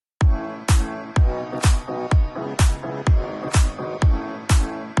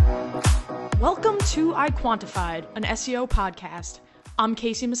to iQuantified, an SEO podcast. I'm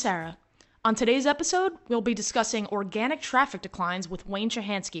Casey Massara. On today's episode, we'll be discussing organic traffic declines with Wayne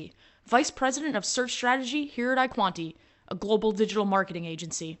Cichanski, Vice President of Search Strategy here at iQuanti, a global digital marketing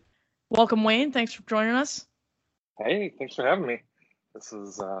agency. Welcome, Wayne. Thanks for joining us. Hey, thanks for having me. This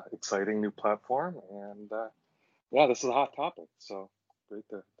is an exciting new platform, and this is a hot topic, so great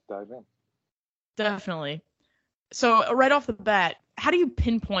to dive in. Definitely. So right off the bat, how do you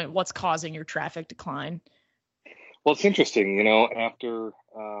pinpoint what's causing your traffic decline? Well, it's interesting, after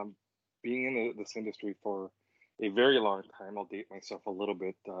being in this industry for a very long time, I'll date myself a little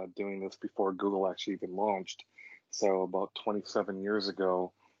bit, doing this before Google actually even launched. So about 27 years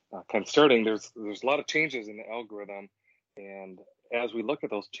ago, kind of starting, there's a lot of changes in the algorithm. And as we look at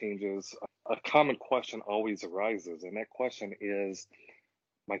those changes, a common question always arises. And that question is,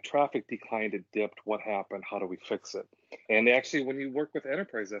 my traffic declined, it dipped, what happened, how do we fix it? And actually, when you work with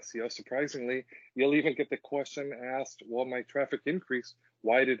enterprise SEO, surprisingly, you'll even get the question asked, well, my traffic increased,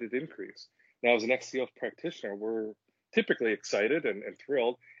 why did it increase? Now, as an SEO practitioner, we're typically excited and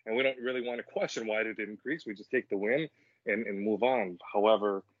thrilled, and we don't really want to question why did it increase. We just take the win and move on.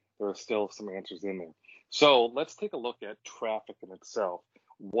 However, there are still some answers in there. So let's take a look at traffic in itself.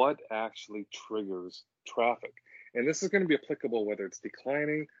 What actually triggers traffic? And this is going to be applicable whether it's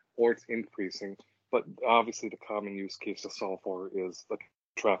declining or it's increasing, but obviously the common use case to solve for is the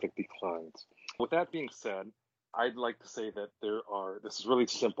traffic declines. With that being said, I'd like to say that this is really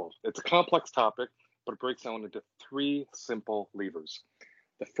simple. It's a complex topic, but it breaks down into three simple levers.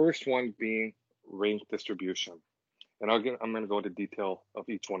 The first one being rank distribution. And I'm going to go into detail of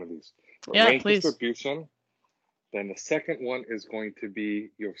each one of these. Rank please. Distribution. Then the second one is going to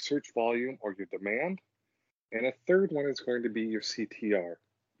be your search volume or your demand. And a third one is going to be your CTR.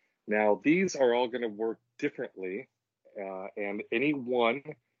 Now, these are all going to work differently, and any one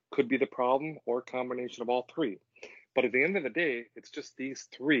could be the problem or a combination of all three. But at the end of the day, it's just these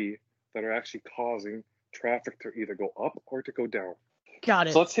three that are actually causing traffic to either go up or to go down. Got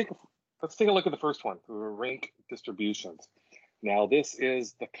it. So let's take a look at the first one, the rank distributions. Now, this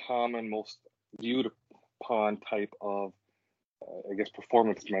is the common, most viewed upon type of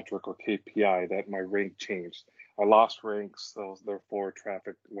performance metric or KPI that my rank changed. I lost ranks, so therefore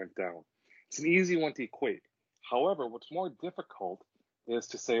traffic went down. It's an easy one to equate. However, what's more difficult is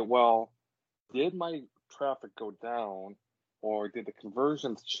to say, well, did my traffic go down or did the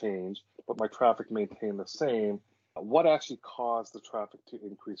conversions change, but my traffic maintained the same? What actually caused the traffic to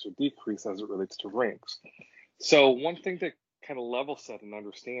increase or decrease as it relates to ranks? So one thing to kind of level set and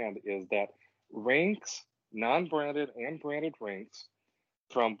understand is that ranks, non-branded and branded ranks,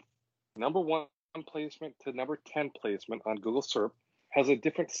 from number 1 placement to number 10 placement on Google SERP has a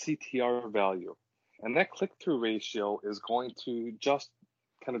different CTR value. And that click-through ratio is going to just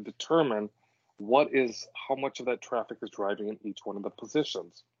kind of determine how much of that traffic is driving in each one of the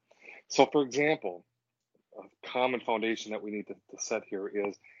positions. So for example, a common foundation that we need to set here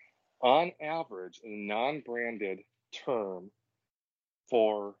is, on average, a non-branded term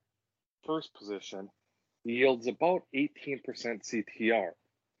for first position yields about 18% CTR,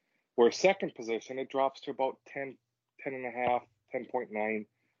 where second position, it drops to about 10.9%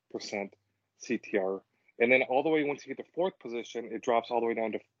 CTR. And then all the way, once you get to fourth position, it drops all the way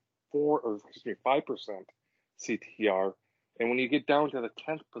down to 5% CTR. And when you get down to the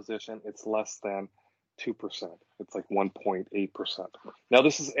 10th position, it's less than 2%. It's like 1.8%. Now,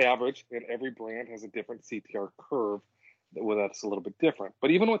 this is average, and every brand has a different CTR curve that's a little bit different. But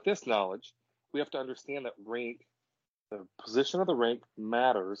even with this knowledge, we have to understand that the position of the rank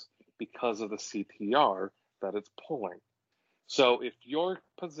matters because of the CTR that it's pulling. So if your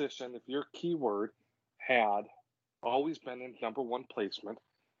position, if your keyword had always been in number 1 placement,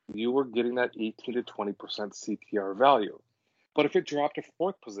 you were getting that 18 to 20% CTR value. But if it dropped to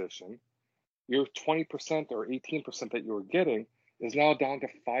 4th position, your 20% or 18% that you were getting is now down to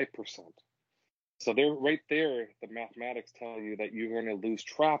 5%. So right there, the mathematics tell you that you're going to lose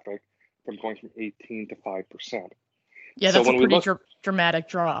traffic from going from 18 to 5%. Yeah, that's a pretty dramatic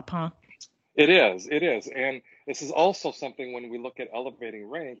drop, huh? It is. And this is also something when we look at elevating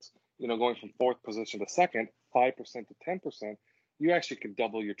ranks, going from 4th position to 2nd, 5% to 10%, you actually could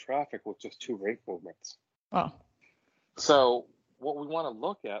double your traffic with just 2 rank movements. Oh. So what we want to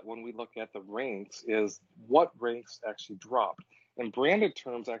look at when we look at the ranks is what ranks actually dropped. And branded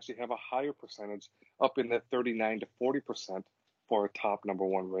terms actually have a higher percentage, up in the 39 to 40% for a top number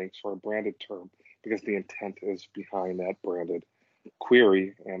 1 ranks for a branded term, because the intent is behind that branded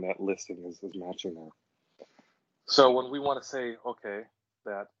query and that listing is matching there. So when we want to say, okay,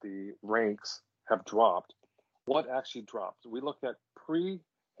 that the ranks have dropped, what actually dropped? We look at pre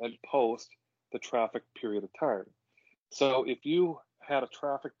and post the traffic period of time. So if you had a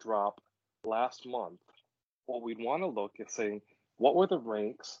traffic drop last month, what we'd want to look at saying, what were the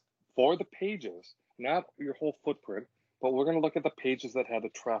ranks for the pages, not your whole footprint, but we're going to look at the pages that had a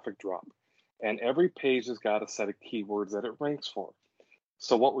traffic drop. And every page has got a set of keywords that it ranks for.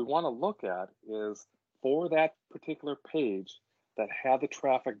 So what we want to look at is for that particular page that had the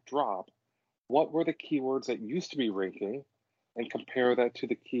traffic drop, what were the keywords that used to be ranking, and compare that to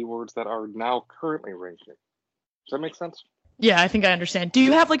the keywords that are now currently ranking. Does that make sense? Yeah, I think I understand. Do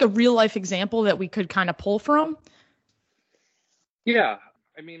you have like a real life example that we could kind of pull from? Yeah,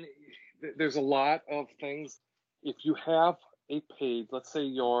 I mean, there's a lot of things. If you have a page, let's say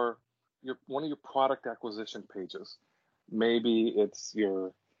your one of your product acquisition pages, maybe it's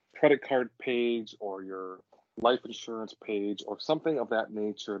your credit card page or your life insurance page or something of that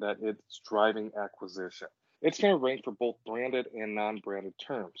nature that it's driving acquisition. It's going to rank for both branded and non-branded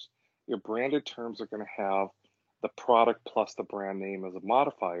terms. Your branded terms are going to have the product plus the brand name as a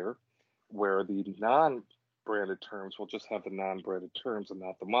modifier, where the non-branded terms will just have the non-branded terms and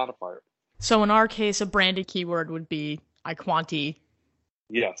not the modifier. So in our case, a branded keyword would be iQuanti.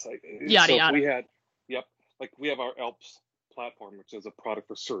 Yes. Yada, so yada. if we had, yep, like we have our ALPS platform, which is a product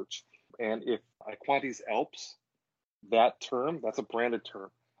for search. And if iQuanti's ALPS, that term, that's a branded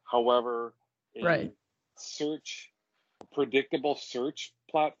term. However, a search, predictable search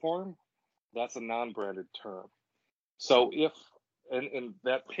platform, that's a non-branded term. So if, and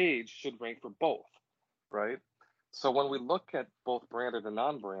that page should rank for both, right? So when we look at both branded and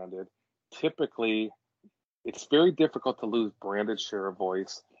non-branded, typically it's very difficult to lose branded share of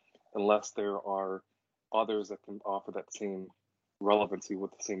voice unless there are others that can offer that same relevancy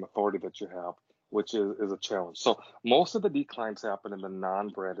with the same authority that you have, which is a challenge. So most of the declines happen in the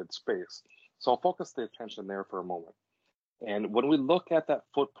non-branded space. So I'll focus the attention there for a moment. And when we look at that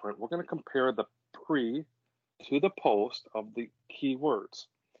footprint, we're going to compare the pre to the post of the keywords.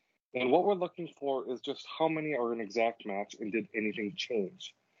 And what we're looking for is just how many are an exact match and did anything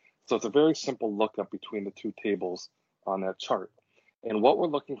change? So it's a very simple lookup between the two tables on that chart. And what we're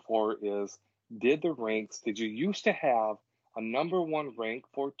looking for is, did you used to have a number one rank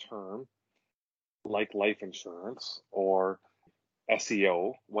for a term like life insurance or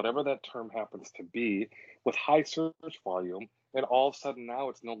SEO, whatever that term happens to be, with high search volume, and all of a sudden now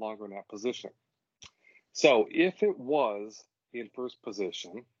it's no longer in that position. So if it was in first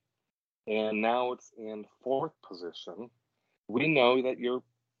position and now it's in fourth position, we know that your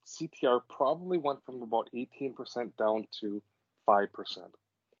CTR probably went from about 18% down to 5%.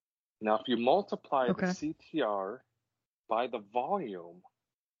 Now, if you multiply the CTR by the volume,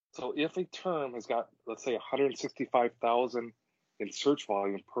 so if a term has got, let's say, 165,000 in search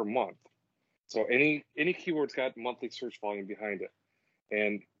volume per month, so any keyword's got monthly search volume behind it.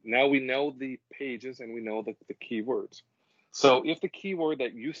 And now we know the pages and we know the keywords. So if the keyword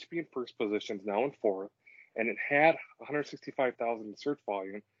that used to be in first position is now in fourth, and it had 165,000 in search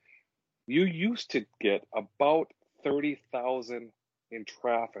volume, you used to get about 30,000 in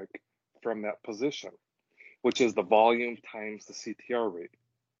traffic from that position, which is the volume times the CTR rate.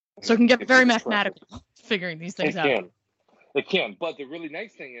 So it can get very mathematical figuring these things out. It can. But the really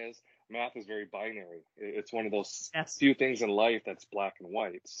nice thing is math is very binary. It's one of those few things in life that's black and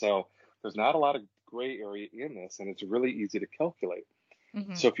white. So there's not a lot of gray area in this, and it's really easy to calculate.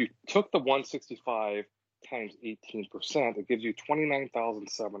 Mm-hmm. So if you took the 165 times 18%, it gives you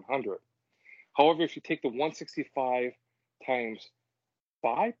 29,700. However, if you take the 165 times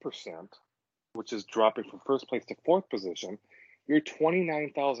 5%, which is dropping from first place to fourth position, your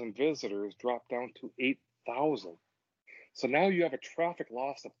 29,000 visitors drop down to 8,000. So now you have a traffic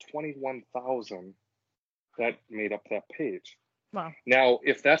loss of 21,000 that made up that page. Wow. Now,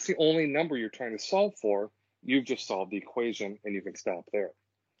 if that's the only number you're trying to solve for, you've just solved the equation and you can stop there.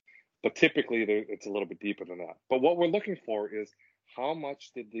 But typically, it's a little bit deeper than that. But what we're looking for is how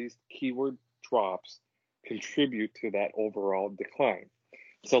much did these keyword drops contribute to that overall decline?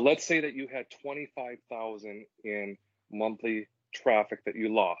 So let's say that you had 25,000 in monthly traffic that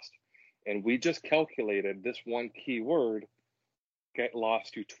you lost. And we just calculated this one keyword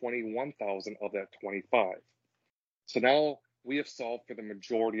lost you 21,000 of that 25. So now we have solved for the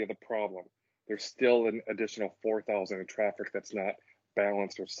majority of the problem. There's still an additional 4,000 in traffic that's not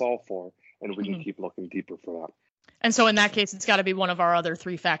balanced or solved for, and we can keep looking deeper for that. And so in that case, it's got to be one of our other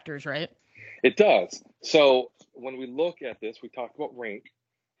three factors, right? It does. So when we look at this, we talked about rank,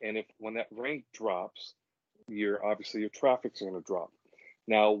 and when that rank drops, obviously your traffic's going to drop.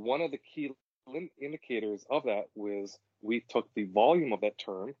 Now, one of the key indicators of that was we took the volume of that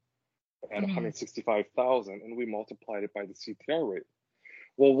term at 165,000 and we multiplied it by the CTR rate.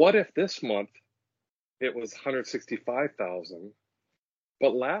 Well, what if this month it was 165,000,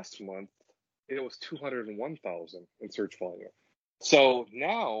 but last month it was 201,000 in search volume? So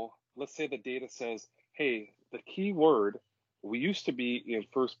now let's say the data says, hey, the keyword, we used to be in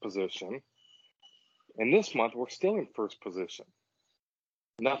first position, and this month we're still in first position.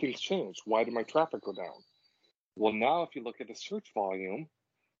 Nothing's changed. Why did my traffic go down? Well, now if you look at the search volume,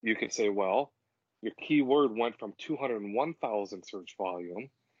 you could say, well, your keyword went from 201,000 search volume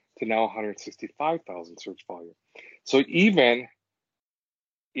to now 165,000 search volume. So even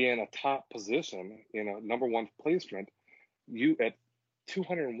in a top position, in a number one placement, you at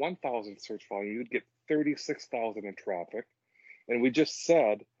 201,000 search volume, you'd get 36,000 in traffic. And we just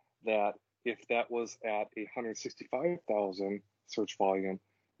said that if that was at 165,000 search volume,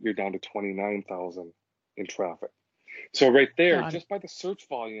 you're down to 29,000 in traffic. So right there, just by the search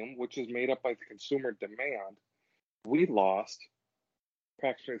volume, which is made up by the consumer demand, we lost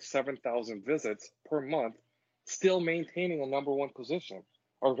approximately 7,000 visits per month, still maintaining a number one position.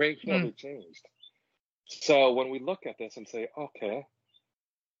 Our rank never changed. So when we look at this and say, okay,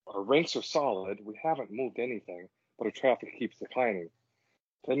 our ranks are solid, we haven't moved anything, but our traffic keeps declining,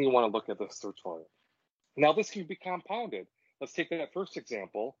 then you want to look at the search volume. Now this can be compounded. Let's take that first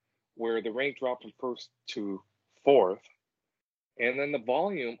example where the rank dropped from first to fourth, and then the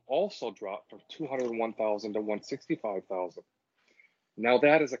volume also dropped from 201,000 to 165,000. Now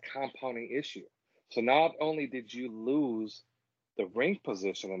that is a compounding issue. So not only did you lose the rank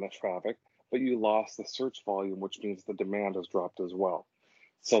position in the traffic, but you lost the search volume, which means the demand has dropped as well.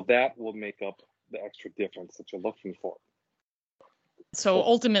 So that will make up the extra difference that you're looking for. So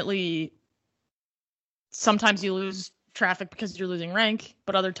ultimately, sometimes you lose traffic because you're losing rank,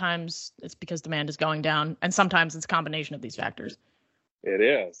 but other times it's because demand is going down, and sometimes it's a combination of these factors. It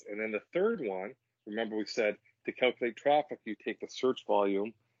is. And then the third one, remember we said to calculate traffic, you take the search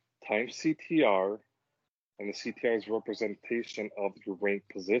volume times CTR, and the CTR is representation of your rank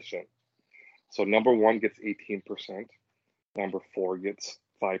position. So number one gets 18%, number four gets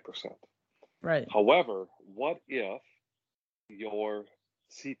 5%. Right. However, what if your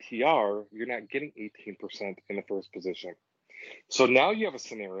CTR, you're not getting 18% in the first position? So now you have a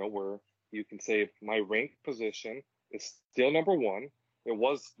scenario where you can say my rank position is still number one. It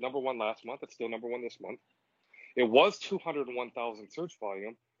was number one last month. It's still number one this month. It was 201,000 search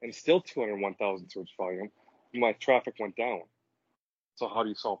volume and still 201,000 search volume. My traffic went down. So how do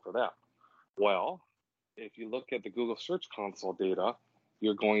you solve for that? Well, if you look at the Google Search Console data,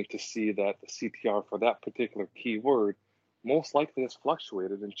 you're going to see that the CTR for that particular keyword most likely has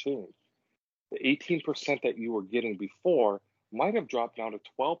fluctuated and changed. The 18% that you were getting before might have dropped down to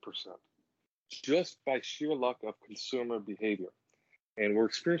 12% just by sheer luck of consumer behavior. And we're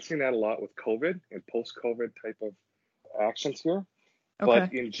experiencing that a lot with COVID and post-COVID type of actions here. Okay.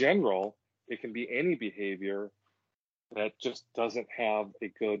 But in general, it can be any behavior that just doesn't have a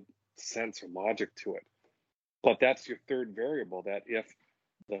good sense or logic to it. But that's your third variable, that if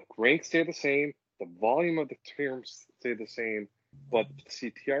the ranks stay the same, the volume of the terms stay the same, but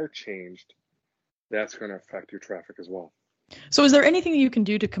the CTR changed, that's going to affect your traffic as well. So is there anything you can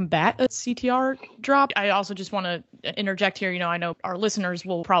do to combat a CTR drop? I also just want to interject here. I know our listeners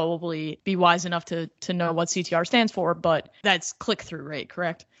will probably be wise enough to know what CTR stands for, but that's click-through rate,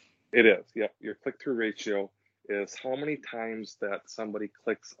 correct? It is, yeah. Your click-through ratio is how many times that somebody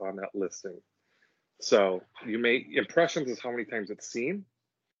clicks on that listing. So impressions is how many times it's seen.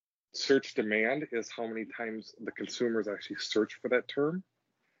 Search demand is how many times the consumers actually search for that term.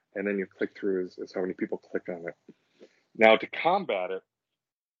 And then your click-through is how many people click on it. Now, to combat it,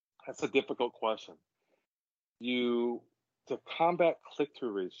 that's a difficult question. To combat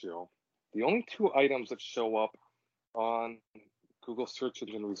click-through ratio, the only two items that show up on Google search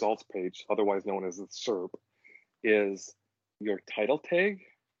engine results page, otherwise known as the SERP, is your title tag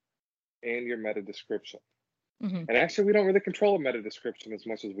and your meta description. Mm-hmm. And actually, we don't really control a meta description as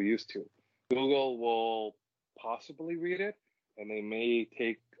much as we used to. Google will possibly read it, and they may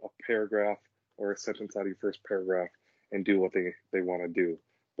take a paragraph or a sentence out of your first paragraph and do what they want to do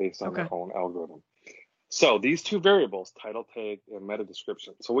based on their own algorithm. So these two variables, title tag and meta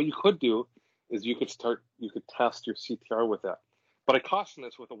description. So what you could do is you could test your CTR with that. But I caution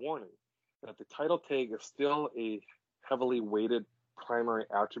this with a warning that the title tag is still a heavily weighted primary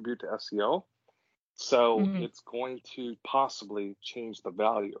attribute to SEO. So it's going to possibly change the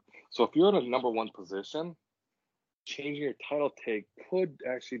value. So if you're in a number one position, changing your title tag could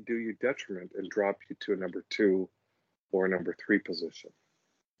actually do you detriment and drop you to a number two or a number three position.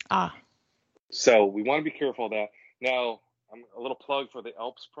 So we want to be careful of that. Now, a little plug for the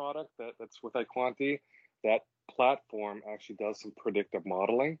ALPS product that's with iQuanti. That platform actually does some predictive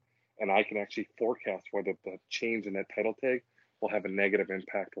modeling, and I can actually forecast whether the change in that title tag will have a negative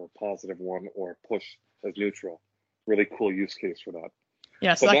impact or a positive one or push as neutral. Really cool use case for that.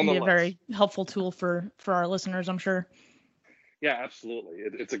 Yeah, so that can be a very helpful tool for our listeners, I'm sure. Yeah, absolutely.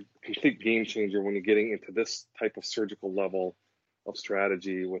 It's a complete game changer when you're getting into this type of surgical level of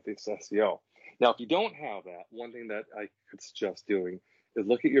strategy with this SEO. Now, if you don't have that, one thing that I could suggest doing is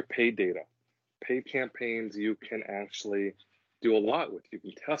look at your paid data. Paid campaigns you can actually do a lot with. You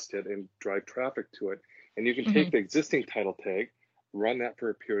can test it and drive traffic to it. And you can take the existing title tag, run that for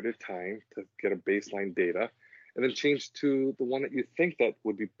a period of time to get a baseline data, and then change to the one that you think that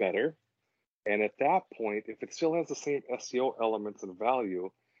would be better. And at that point, if it still has the same SEO elements and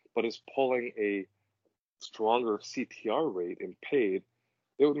value, but is pulling a stronger CTR rate in paid,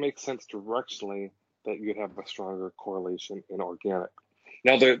 it would make sense directionally that you'd have a stronger correlation in organic.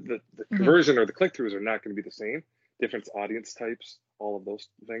 Now, the conversion or the click-throughs are not going to be the same. Different audience types, all of those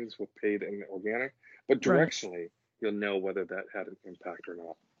things with paid and organic. But directionally, you'll know whether that had an impact or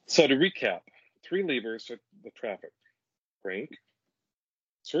not. So to recap, 3 levers for the traffic: rank,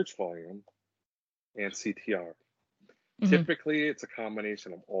 search volume, and CTR. Typically, it's a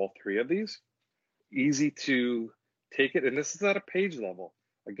combination of all 3 of these. Easy to take it, and this is at a page level.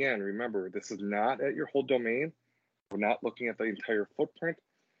 Again, remember, this is not at your whole domain. We're not looking at the entire footprint.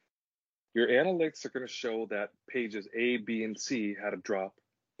 Your analytics are going to show that pages A, B, and C had a drop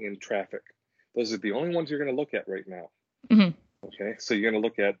in traffic. Those are the only ones you're going to look at right now. Okay, so you're going to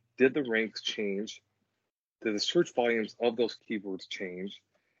look at, did the ranks change? Did the search volumes of those keywords change?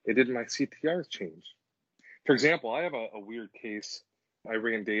 And did my CTRs change? For example, I have a weird case. I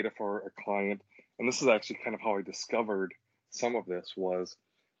ran data for a client, and this is actually kind of how I discovered some of this was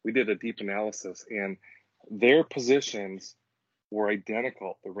we did a deep analysis, and their positions were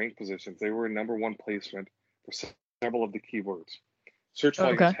identical, the rank positions. They were number 1 placement for several of the keywords. Search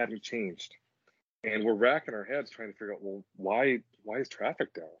volumes hadn't changed. And we're racking our heads trying to figure out, well, why is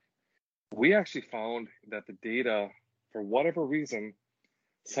traffic down? We actually found that the data, for whatever reason,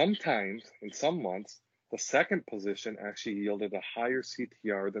 sometimes in some months, the second position actually yielded a higher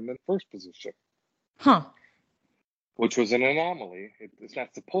CTR than the first position. Which was an anomaly. It's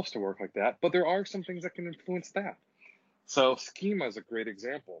not supposed to work like that, but there are some things that can influence that. So schema is a great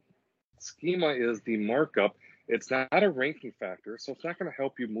example. Schema is the markup. It's not a ranking factor, so it's not going to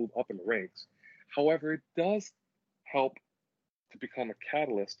help you move up in the ranks. However, it does help to become a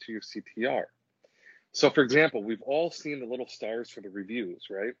catalyst to your CTR. So for example, we've all seen the little stars for the reviews,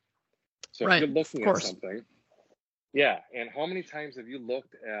 right? So if you're looking at something, and how many times have you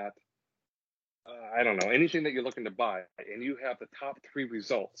looked at, I don't know, anything that you're looking to buy, and you have the top 3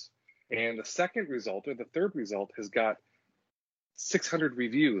 results, and the second result or the third result has got 600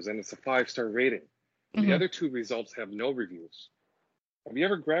 reviews and it's a 5-star rating. The other 2 results have no reviews. Have you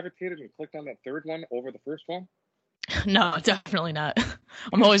ever gravitated and clicked on that third one over the first one? No, definitely not.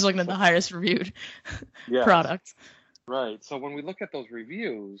 I'm always looking at the highest reviewed product. Right. So when we look at those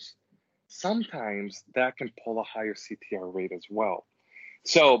reviews, sometimes that can pull a higher CTR rate as well.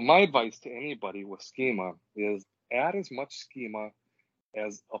 So my advice to anybody with schema is add as much schema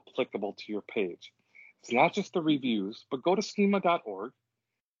as applicable to your page. It's not just the reviews, but go to schema.org.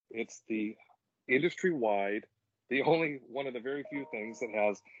 It's the industry-wide, the only one of the very few things that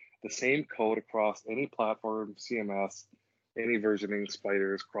has the same code across any platform, CMS, any versioning,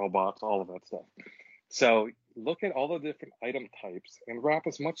 spiders, crawlbots, all of that stuff. So look at all the different item types and wrap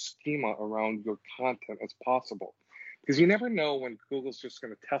as much schema around your content as possible. Because you never know when Google's just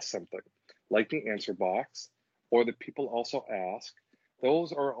going to test something, like the answer box, or the people also ask.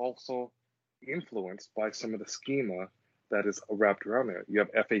 Those are also influenced by some of the schema that is wrapped around there. You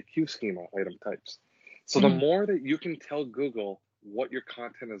have FAQ schema item types. So the more that you can tell Google what your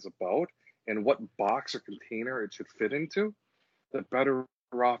content is about and what box or container it should fit into, the better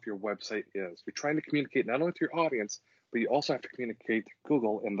off your website is. You're trying to communicate not only to your audience, but you also have to communicate to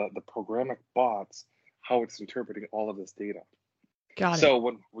Google and the programmatic bots how it's interpreting all of this data. Got it. So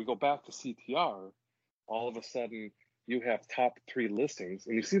when we go back to CTR, all of a sudden you have top 3 listings,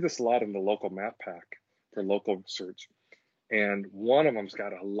 and you see this a lot in the local map pack for local search. And one of them's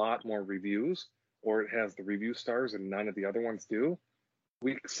got a lot more reviews, or it has the review stars and none of the other ones do.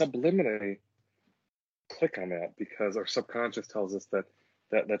 We subliminally click on that because our subconscious tells us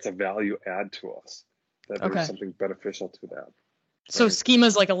that's a value add to us, that there's something beneficial to that. So schema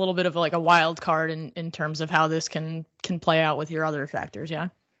is like a little bit of like a wild card in terms of how this can play out with your other factors, yeah?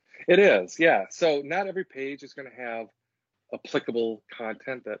 It is, yeah. So not every page is going to have applicable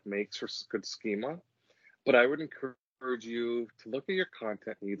content that makes for good schema, but I would encourage encourage you to look at your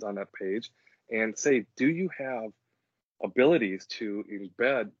content needs on that page and say, do you have abilities to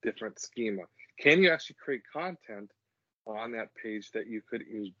embed different schema? Can you actually create content on that page that you could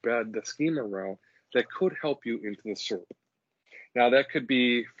embed the schema around that could help you into the SERP? Now, that could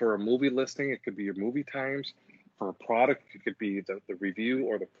be for a movie listing, it could be your movie times. For a product, it could be the review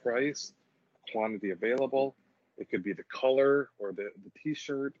or the price, quantity available. It could be the color or the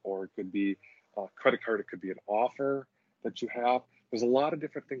t-shirt, or it could be a credit card, it could be an offer that you have. There's a lot of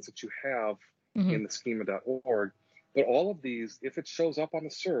different things that you have in the schema.org, but all of these, if it shows up on the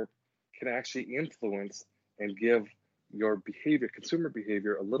SERP, can actually influence and give your behavior, consumer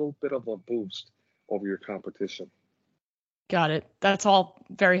behavior, a little bit of a boost over your competition. Got it. That's all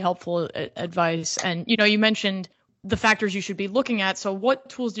very helpful advice. And, you mentioned the factors you should be looking at. So what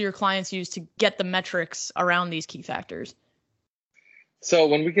tools do your clients use to get the metrics around these key factors? So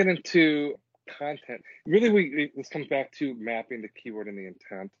when we get into content, really this comes back to mapping the keyword and the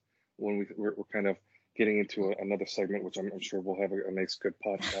intent when we're kind of getting into another segment, which I'm sure we'll have a nice, good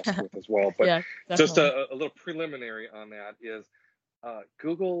podcast with as well. But yeah, just a little preliminary on that is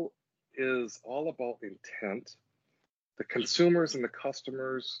Google is all about intent. The consumers and the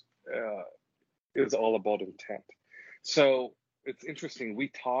customers is all about intent. So it's interesting. We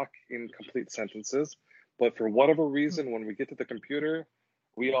talk in complete sentences, but for whatever reason, when we get to the computer,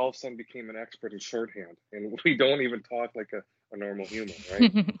 we all of a sudden became an expert in shorthand, and we don't even talk like a normal human,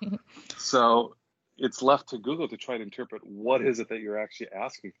 right? So it's left to Google to try to interpret what is it that you're actually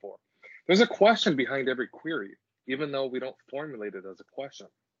asking for. There's a question behind every query, even though we don't formulate it as a question.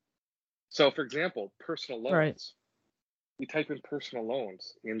 So for example, personal loans. Right. You type in personal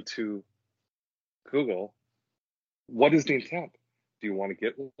loans into Google. What is the intent? Do you want to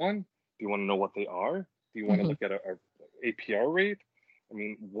get one? Do you want to know what they are? Do you want to look at a APR rate? I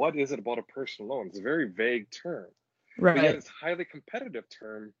mean, what is it about a personal loan? It's a very vague term. Right. But yet it's a highly competitive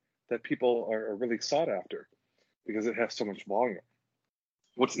term that people are really sought after because it has so much volume.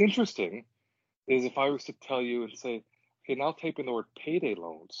 What's interesting is if I was to tell you and say, okay, now type in the word payday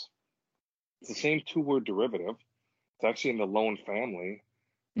loans. It's the same two-word derivative. It's actually in the loan family.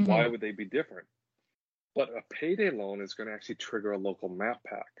 Why would they be different? But a payday loan is going to actually trigger a local map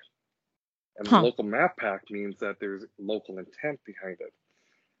pack. And the local map pack means that there's local intent behind it.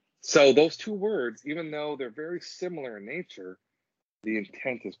 So those two words, even though they're very similar in nature, the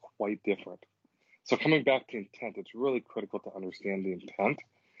intent is quite different. So coming back to intent, it's really critical to understand the intent.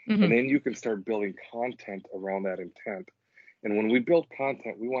 And then you can start building content around that intent. And when we build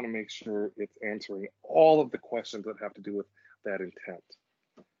content, we want to make sure it's answering all of the questions that have to do with that intent.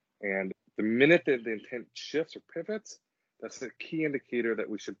 And the minute that the intent shifts or pivots, that's a key indicator that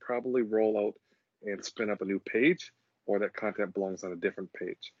we should probably roll out and spin up a new page, or that content belongs on a different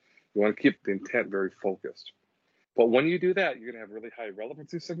page. You want to keep the intent very focused. But when you do that, you're going to have really high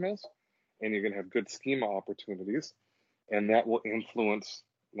relevancy signals, and you're going to have good schema opportunities. And that will influence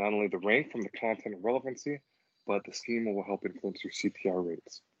not only the rank from the content and relevancy, but the schema will help influence your CTR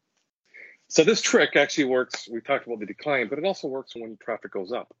rates. So this trick actually works. We talked about the decline, but it also works when traffic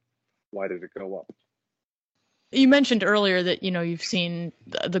goes up. Why did it go up? You mentioned earlier that, you've seen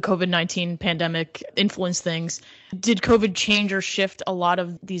the COVID-19 pandemic influence things. Did COVID change or shift a lot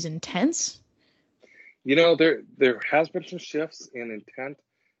of these intents? There has been some shifts in intent.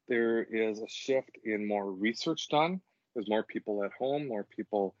 There is a shift in more research done. There's more people at home, more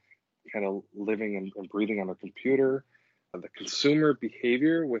people kind of living and breathing on a computer. The consumer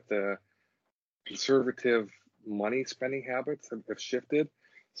behavior with the conservative money spending habits have shifted.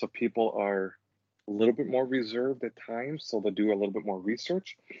 So people are a little bit more reserved at times, so they'll do a little bit more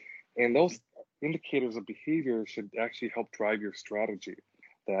research. And those indicators of behavior should actually help drive your strategy.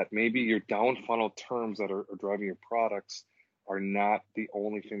 That maybe your down funnel terms that are driving your products are not the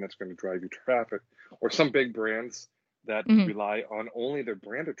only thing that's going to drive your traffic. Or some big brands that rely on only their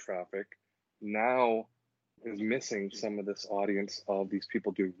branded traffic now is missing some of this audience of these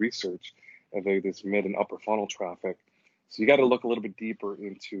people doing research and this mid and upper funnel traffic. So you got to look a little bit deeper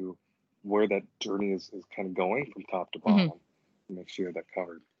into where that journey is kind of going from top to bottom and make sure that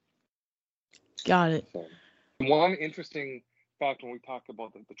covered. Got it. So, one interesting fact when we talk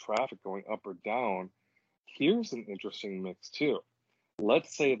about the traffic going up or down, here's an interesting mix too.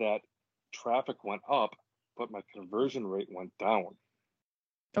 Let's say that traffic went up, but my conversion rate went down.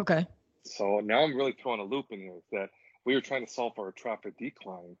 Okay. So now I'm really throwing a loop in here that we were trying to solve for a traffic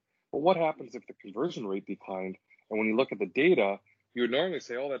decline. But what happens if the conversion rate declined? And when you look at the data, you would normally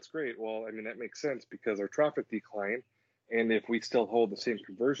say, oh, that's great. Well, I mean, that makes sense because our traffic declined. And if we still hold the same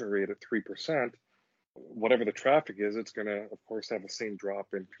conversion rate at 3%, whatever the traffic is, it's going to, of course, have the same drop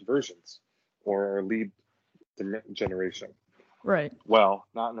in conversions, or our lead generation. Right. Well,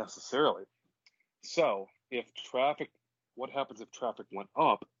 not necessarily. So what happens if traffic went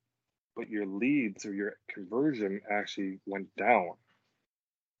up, but your leads or your conversion actually went down?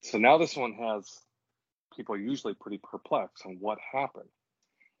 So now this one has people are usually pretty perplexed on what happened.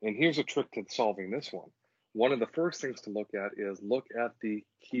 And here's a trick to solving this one. One of the first things to look at is look at the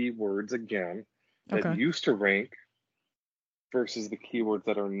keywords again that Okay. used to rank versus the keywords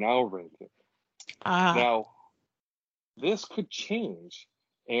that are now ranking. Ah. Now, this could change,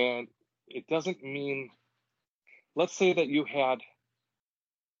 and it doesn't mean, let's say that you had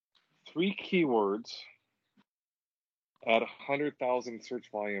 3 keywords at 100,000 search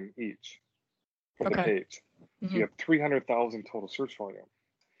volume each for the Okay. page. So Mm-hmm. you have 300,000 total search volume.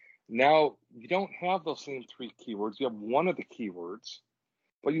 Now, you don't have those same 3 keywords. You have one of the keywords,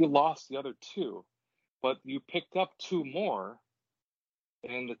 but you lost the other 2. But you picked up 2 more,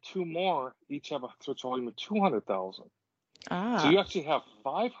 and the 2 more each have a search volume of 200,000. So Ah. you actually have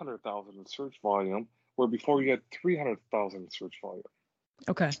 500,000 in search volume, where before you had 300,000 in search volume.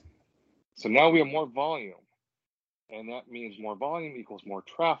 Okay. So now we have more volume, and that means more volume equals more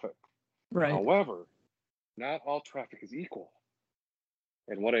traffic. Right. However, not all traffic is equal.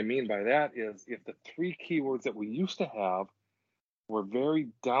 And what I mean by that is if the 3 keywords that we used to have were very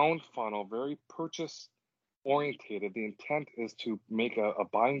down funnel, very purchase orientated, the intent is to make a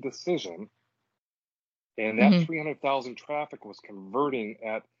buying decision, and that Mm-hmm. 300,000 traffic was converting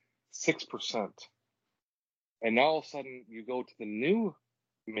at 6%. And now all of a sudden you go to the new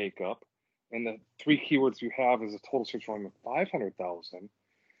makeup, and the 3 keywords you have is a total search volume of 500,000.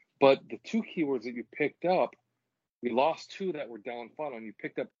 But the 2 keywords that you picked up, you lost 2 that were down funnel, and you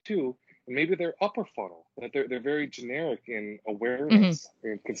picked up 2, and maybe they're upper funnel, that they're very generic in awareness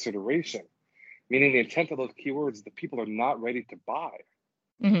and consideration, meaning the intent of those keywords, the people are not ready to buy.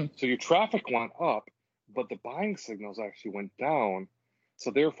 Mm-hmm. So your traffic went up, but the buying signals actually went down. So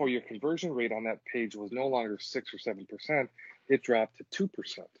therefore, your conversion rate on that page was no longer 6 or 7%. It dropped to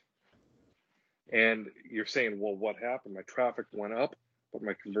 2%. And you're saying, well, what happened? My traffic went up, but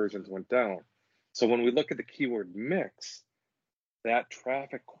my conversions went down. So when we look at the keyword mix, that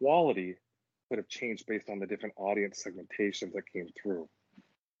traffic quality could have changed based on the different audience segmentations that came through.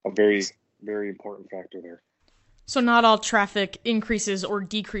 A very, very important factor there. So not all traffic increases or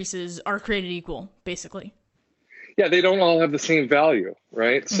decreases are created equal, basically. Yeah, they don't all have the same value,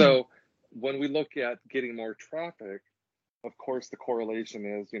 right? Mm-hmm. So when we look at getting more traffic, of course, the correlation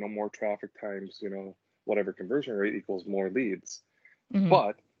is, more traffic times, whatever conversion rate equals more leads. Mm-hmm.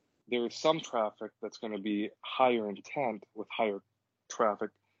 But there is some traffic that's going to be higher intent with higher traffic.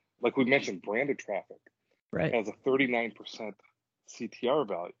 Like we mentioned, branded traffic Right. has a 39% CTR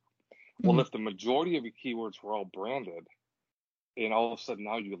value. Well, if the majority of your keywords were all branded, and all of a sudden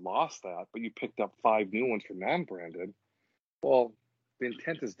now you lost that, but you picked up 5 new ones for non-branded, well, the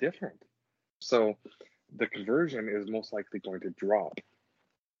intent is different. So the conversion is most likely going to drop.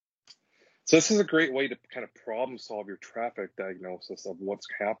 So this is a great way to kind of problem solve your traffic diagnosis of what's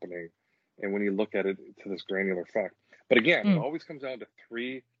happening, and when you look at it to this granular effect. But again, it always comes down to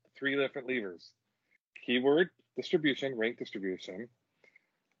three different levers: keyword distribution, rank distribution,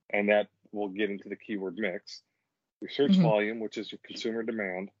 and that will get into the keyword mix, your search volume, which is your consumer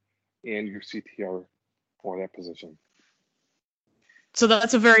demand, and your CTR for that position. So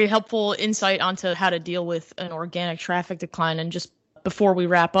that's a very helpful insight onto how to deal with an organic traffic decline. And just before we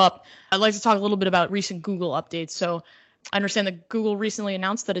wrap up, I'd like to talk a little bit about recent Google updates. So I understand that Google recently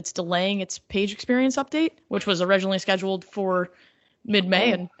announced that it's delaying its page experience update, which was originally scheduled for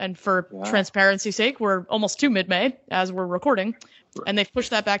mid-May. And for transparency's sake, we're almost to mid-May as we're recording, and they've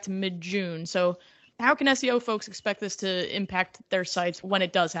pushed that back to mid-June. So how can SEO folks expect this to impact their sites when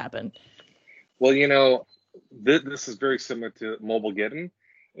it does happen? Well, this is very similar to Mobilegeddon,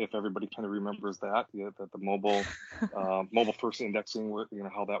 if everybody kind of remembers that, that the mobile first indexing,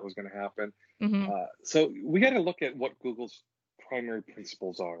 how that was going to happen. So we got to look at what Google's primary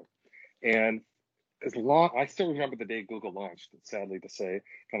principles are. And I still remember the day Google launched, sadly to say,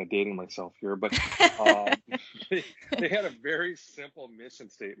 kind of dating myself here, but they had a very simple mission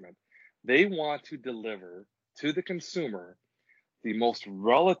statement. They want to deliver to the consumer the most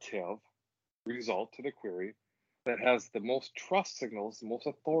relative result to the query that has the most trust signals, the most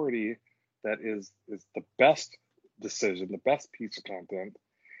authority, that is the best decision, the best piece of content,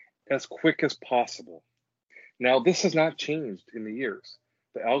 as quick as possible. Now, this has not changed in the years.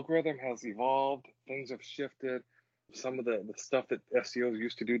 The algorithm has evolved, things have shifted. Some of the stuff that SEOs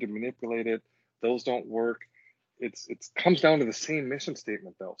used to do to manipulate it, those don't work. It comes down to the same mission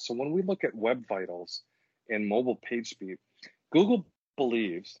statement, though. So when we look at web vitals and mobile page speed, Google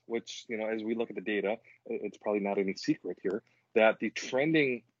believes, which, as we look at the data, it's probably not any secret here, that the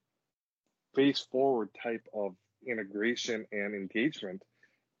trending face forward type of integration and engagement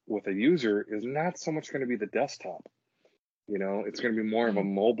with a user is not so much going to be the desktop. It's going to be more of a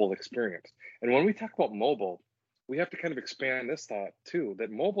mobile experience. And when we talk about mobile, we have to kind of expand this thought too,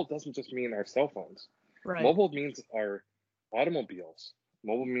 that mobile doesn't just mean our cell phones. Right. Mobile means our automobiles.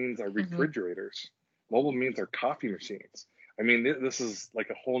 Mobile means our refrigerators. Mobile means our coffee machines. I mean, this is like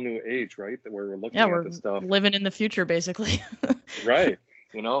a whole new age, right? Where we're looking at this stuff. Living in the future, basically. Right.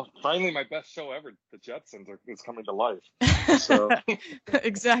 Finally, my best show ever, The Jetsons, is coming to life. So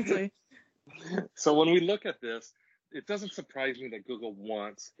exactly. So when we look at this, it doesn't surprise me that Google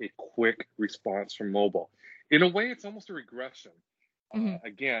wants a quick response from mobile. In a way, it's almost a regression.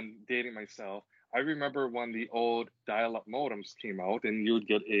 Again, dating myself, I remember when the old dial-up modems came out, and you would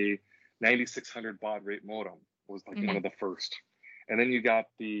get a 9600 baud rate modem. It was like one of the first. And then you got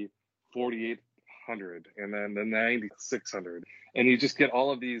the 4800, and then the 9600. And you just get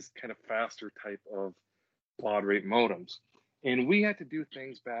all of these kind of faster type of baud rate modems. And we had to do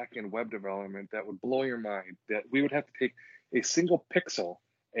things back in web development that would blow your mind, that we would have to take a single pixel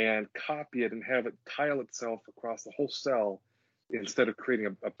and copy it and have it tile itself across the whole cell instead of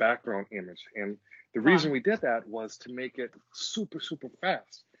creating a background image. And the reason we did that was to make it super, super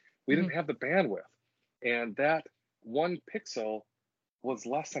fast. We didn't have the bandwidth. And that one pixel was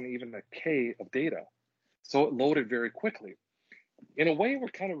less than even a K of data. So it loaded very quickly. In a way, we're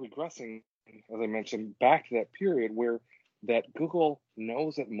kind of regressing, as I mentioned, back to that period where that Google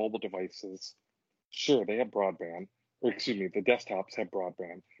knows that mobile devices, sure, they have broadband, or excuse me, the desktops have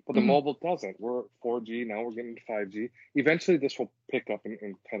broadband, but the mobile doesn't. We're 4G, now we're getting to 5G. Eventually this will pick up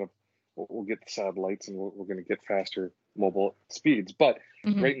and kind of, we'll get the satellites and we're going to get faster mobile speeds. But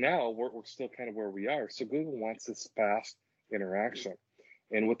right now, we're still kind of where we are. So Google wants this fast interaction.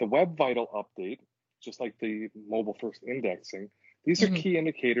 And with the Web Vital update, just like the mobile first indexing, these are key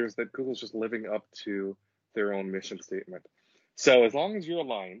indicators that Google's just living up to their own mission statement. So as long as you're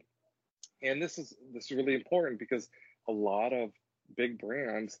aligned, and this is really important because a lot of big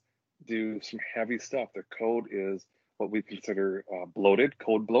brands do some heavy stuff. Their code is what we consider bloated,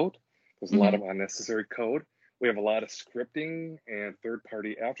 code bloat. There's a lot of unnecessary code. We have a lot of scripting and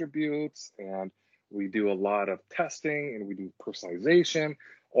third-party attributes, and we do a lot of testing, and we do personalization,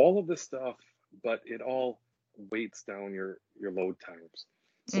 all of this stuff, but it all weights down your load times.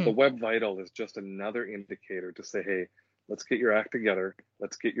 So the Web Vital is just another indicator to say, hey, let's get your act together.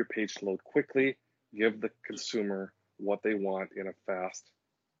 Let's get your page to load quickly. Give the consumer what they want in a fast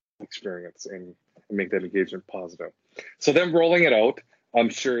experience and make that engagement positive. So then rolling it out, I'm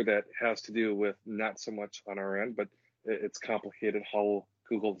sure that has to do with not so much on our end, but it's complicated how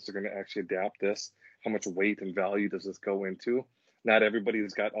Google is going to actually adapt this. How much weight and value does this go into? Not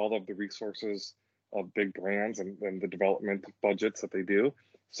everybody's got all of the resources of big brands and the development budgets that they do.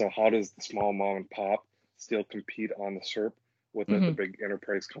 So how does the small mom and pop still compete on the SERP with the big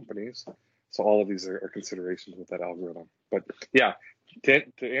enterprise companies? So all of these are considerations with that algorithm. But yeah, to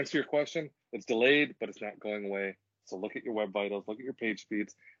answer your question, it's delayed, but it's not going away. So look at your web vitals, look at your page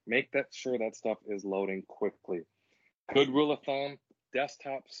speeds, make sure that stuff is loading quickly. Good rule of thumb,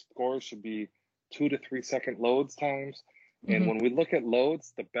 desktop scores should be 2 to 3 second loads times. And when we look at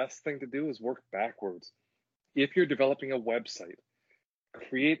loads, the best thing to do is work backwards. If you're developing a website,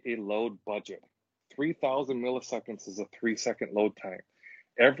 create a load budget. 3,000 milliseconds is a 3-second load time.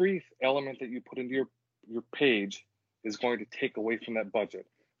 Every element that you put into your page is going to take away from that budget.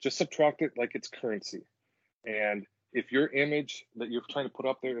 Just subtract it like it's currency. And if your image that you're trying to put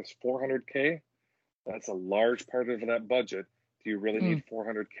up there is 400K, that's a large part of that budget. Do you really need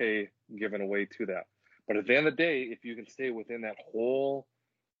 400K given away to that? But at the end of the day, if you can stay within that whole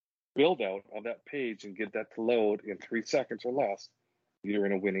build out of that page and get that to load in 3 seconds or less, you're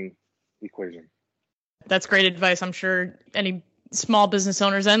in a winning equation. That's great advice. I'm sure any small business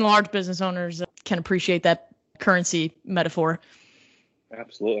owners and large business owners can appreciate that currency metaphor.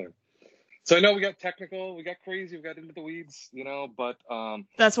 Absolutely. So I know we got technical, we got crazy, we got into the weeds, but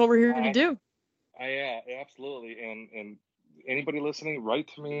that's what we're here to do. Yeah, absolutely. And anybody listening, write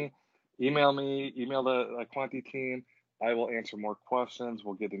to me, email the iQuanti team. I will answer more questions.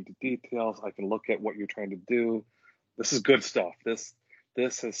 We'll get into details. I can look at what you're trying to do. This is good stuff. This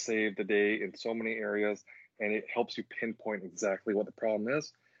has saved the day in so many areas, and it helps you pinpoint exactly what the problem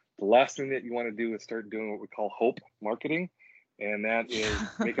is. The last thing that you want to do is start doing what we call hope marketing, and that is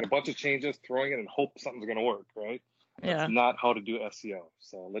making a bunch of changes, throwing it, and hope something's going to work, right? Yeah. That's not how to do SEO.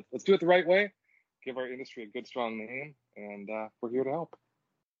 So let's do it the right way, give our industry a good, strong name, and we're here to help.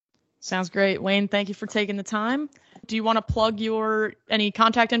 Sounds great. Wayne, thank you for taking the time. Do you want to plug your any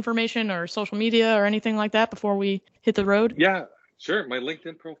contact information or social media or anything like that before we hit the road? Yeah, sure. My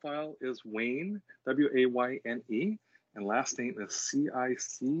LinkedIn profile is Wayne, Wayne, and last name is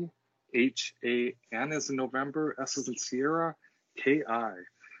Cichan, as in November, S as in Sierra, Ki.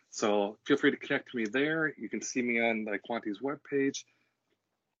 So feel free to connect to me there. You can see me on iQuanti's webpage,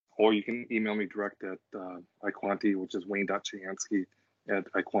 or you can email me direct at iQuanti, which is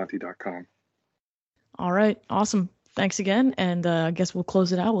wayne.chiansky@iQuanti.com. All right. Awesome. Thanks again. And I guess we'll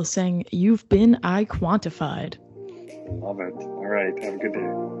close it out with saying you've been iQuantified. Love it. All right. Have a good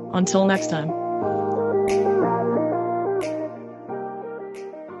day. Until next time.